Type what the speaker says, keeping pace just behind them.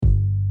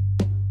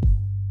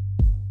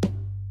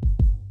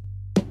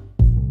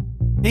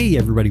Hey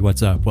everybody,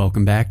 what's up?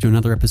 Welcome back to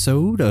another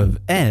episode of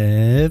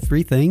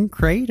Everything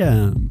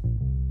Kratom,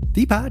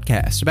 the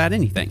podcast about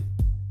anything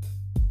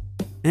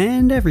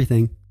and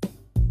everything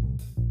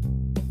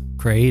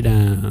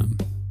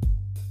Kratom.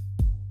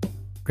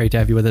 Great to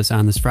have you with us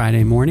on this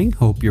Friday morning.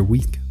 Hope your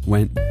week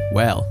went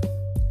well.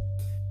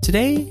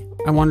 Today,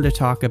 I wanted to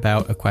talk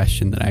about a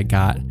question that I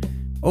got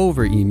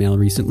over email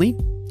recently,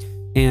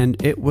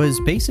 and it was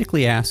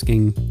basically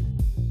asking,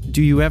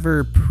 do you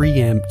ever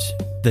preempt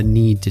the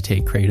need to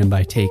take kratom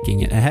by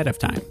taking it ahead of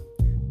time?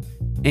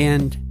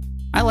 And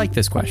I like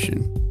this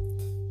question.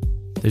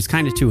 There's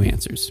kind of two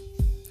answers.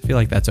 I feel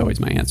like that's always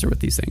my answer with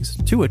these things.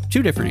 Two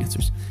different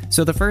answers.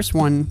 So the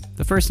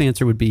first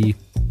answer would be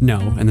no,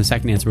 and the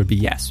second answer would be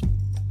yes.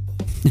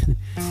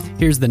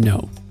 Here's the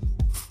no.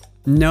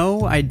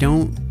 No, I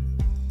don't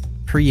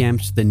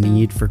preempt the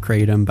need for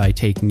kratom by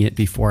taking it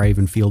before I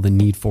even feel the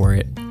need for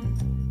it.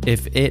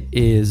 If it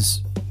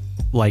is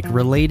like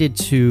related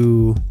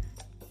to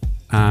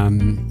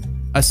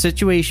a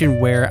situation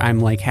where I'm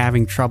like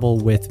having trouble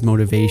with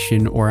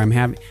motivation, or I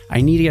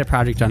need to get a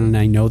project done and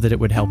I know that it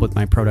would help with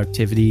my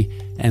productivity,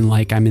 and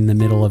like I'm in the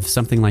middle of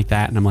something like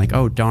that and I'm like,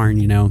 oh darn,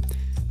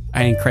 I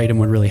think kratom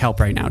would really help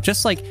right now.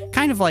 Just like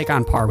kind of like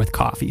on par with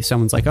coffee.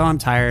 Someone's like, oh, I'm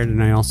tired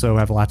and I also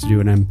have a lot to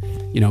do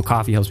and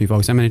coffee helps me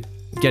focus. I'm going to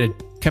get a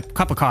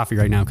cup of coffee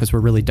right now because we're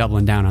really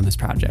doubling down on this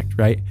project,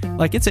 right?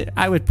 Like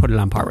I would put it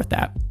on par with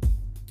that.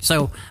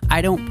 So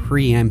I don't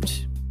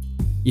preempt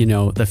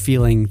the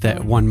feeling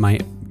that one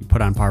might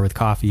put on par with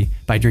coffee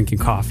by drinking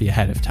coffee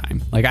ahead of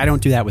time. Like I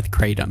don't do that with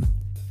kratom.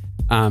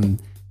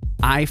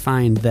 I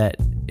find that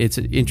it's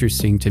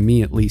interesting, to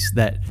me at least,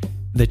 that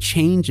the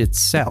change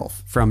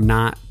itself from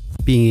not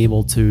being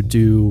able to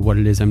do what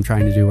it is I'm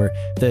trying to do, or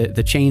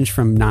the change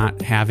from not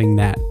having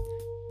that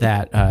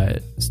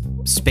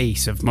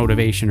space of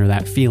motivation or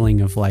that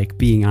feeling of like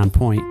being on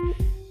point,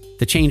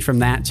 the change from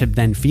that to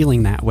then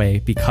feeling that way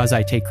because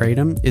I take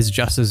kratom is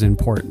just as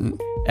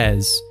important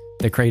as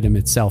the kratom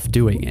itself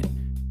doing it.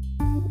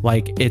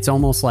 Like it's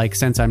almost like,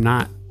 since I'm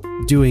not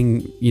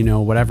doing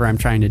whatever I'm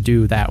trying to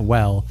do that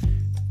well,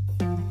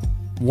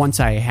 once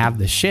I have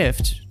the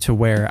shift to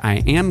where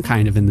I am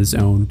kind of in the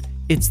zone,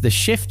 it's the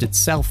shift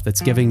itself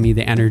that's giving me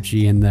the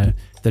energy and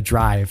the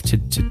drive to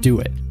do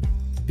it,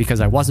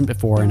 because I wasn't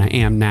before and I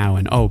am now,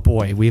 and oh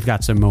boy, we've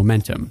got some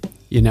momentum,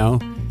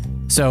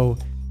 So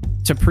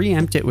to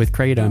preempt it with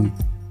kratom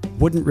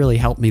wouldn't really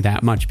help me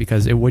that much,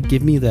 because it would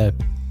give me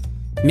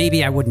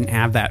maybe I wouldn't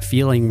have that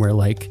feeling where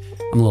like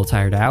I'm a little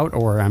tired out,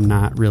 or I'm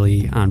not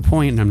really on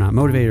point and I'm not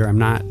motivated, or I'm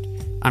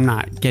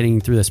not getting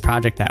through this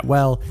project that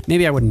well.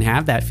 Maybe I wouldn't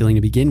have that feeling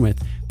to begin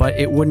with, but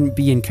it wouldn't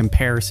be in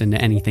comparison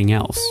to anything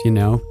else,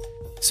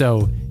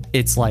 So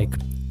it's like,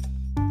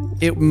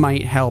 it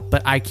might help,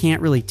 but I can't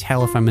really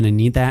tell if I'm going to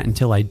need that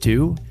until I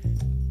do.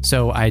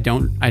 So I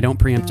don't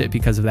preempt it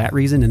because of that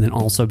reason. And then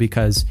also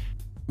because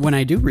when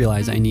I do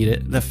realize I need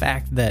it, the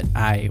fact that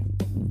I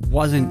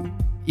wasn't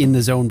in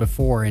the zone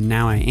before and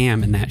now I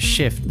am, and that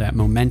shift, that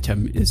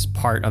momentum is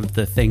part of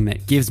the thing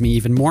that gives me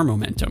even more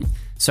momentum.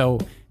 So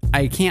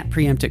I can't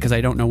preempt it because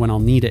I don't know when I'll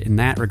need it in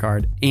that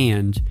regard.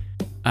 And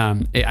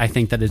I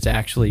think that it's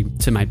actually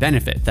to my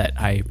benefit that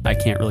I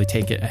can't really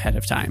take it ahead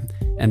of time.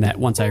 And that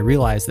once I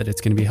realize that it's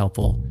going to be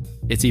helpful,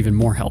 it's even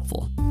more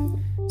helpful.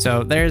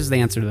 So there's the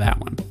answer to that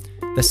one.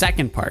 The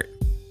second part,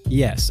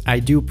 yes, I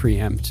do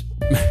preempt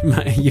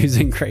my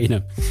using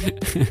kratom.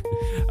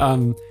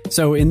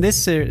 So in this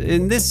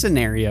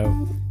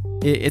scenario,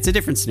 it's a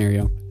different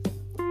scenario.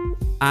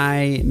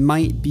 I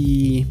might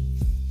be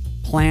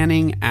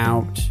planning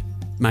out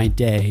my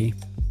day,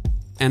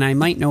 and I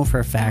might know for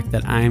a fact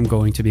that I'm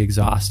going to be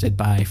exhausted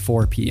by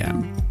 4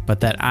 p.m., but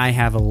that I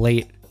have a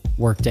late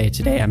work day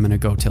today. I'm going to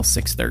go till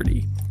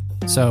 6:30.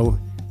 So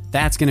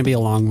that's going to be a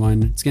long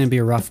one. It's going to be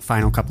a rough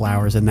final couple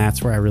hours, and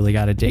that's where I really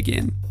got to dig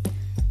in.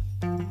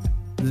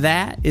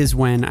 That is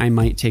when I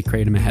might take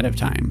kratom ahead of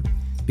time,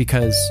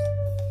 because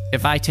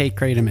if I take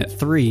kratom at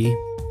 3,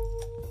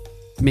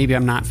 maybe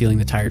I'm not feeling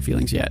the tired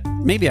feelings yet.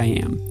 Maybe I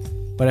am.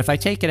 But if I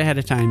take it ahead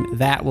of time,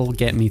 that will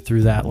get me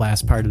through that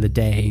last part of the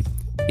day.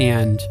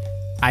 And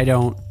I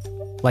don't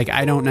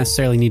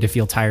necessarily need to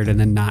feel tired and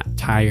then not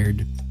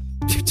tired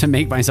to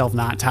make myself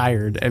not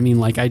tired. I mean,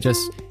 like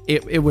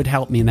it would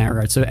help me in that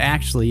regard. So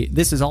actually,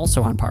 this is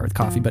also on par with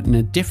coffee, but in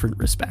a different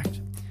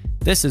respect.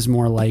 This is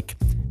more like,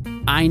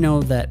 I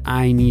know that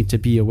I need to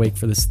be awake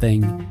for this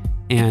thing,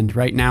 and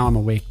right now I'm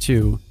awake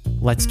too.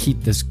 Let's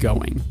keep this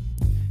going.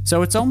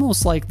 So it's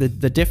almost like the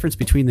difference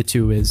between the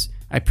two is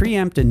I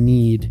preempt a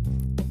need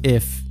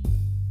if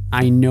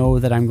I know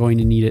that I'm going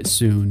to need it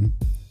soon,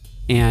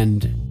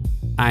 and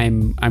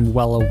I'm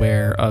well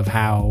aware of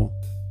how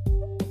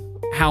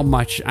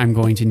much I'm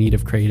going to need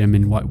of kratom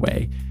in what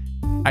way.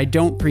 I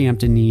don't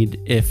preempt a need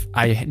if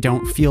I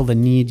don't feel the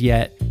need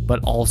yet,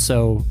 but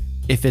also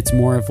if it's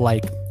more of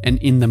like an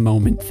in the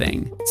moment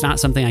thing. It's not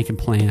something I can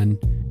plan,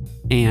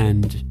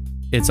 and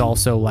it's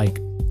also like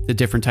the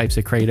different types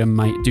of kratom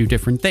might do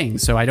different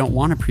things. So I don't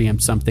want to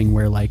preempt something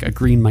where like a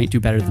green might do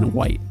better than a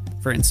white,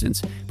 for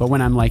instance. But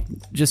when I'm like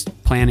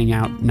just planning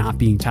out not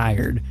being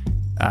tired,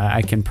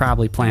 I can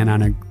probably plan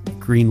on a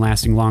green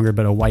lasting longer,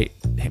 but a white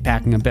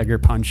packing a bigger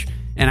punch,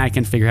 and I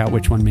can figure out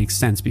which one makes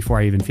sense before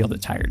I even feel the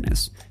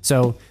tiredness.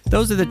 So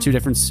those are the two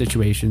different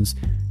situations.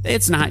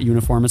 It's not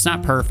uniform. It's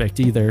not perfect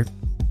either.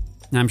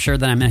 And I'm sure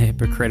that I'm a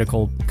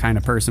hypocritical kind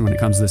of person when it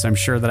comes to this. I'm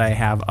sure that I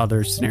have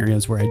other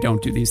scenarios where I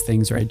don't do these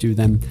things, or I do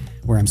them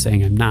where I'm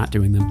saying I'm not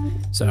doing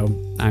them. So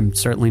I'm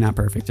certainly not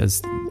perfect,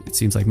 as it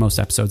seems like most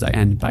episodes I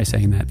end by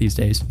saying that these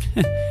days.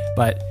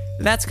 But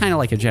that's kind of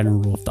like a general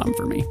rule of thumb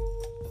for me.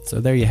 So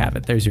there you have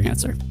it. There's your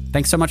answer.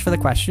 Thanks so much for the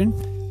question,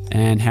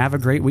 and have a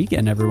great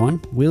weekend,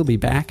 everyone. We'll be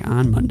back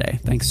on Monday.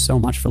 Thanks so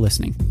much for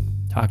listening.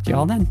 Talk to you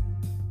all then.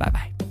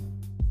 Bye-bye.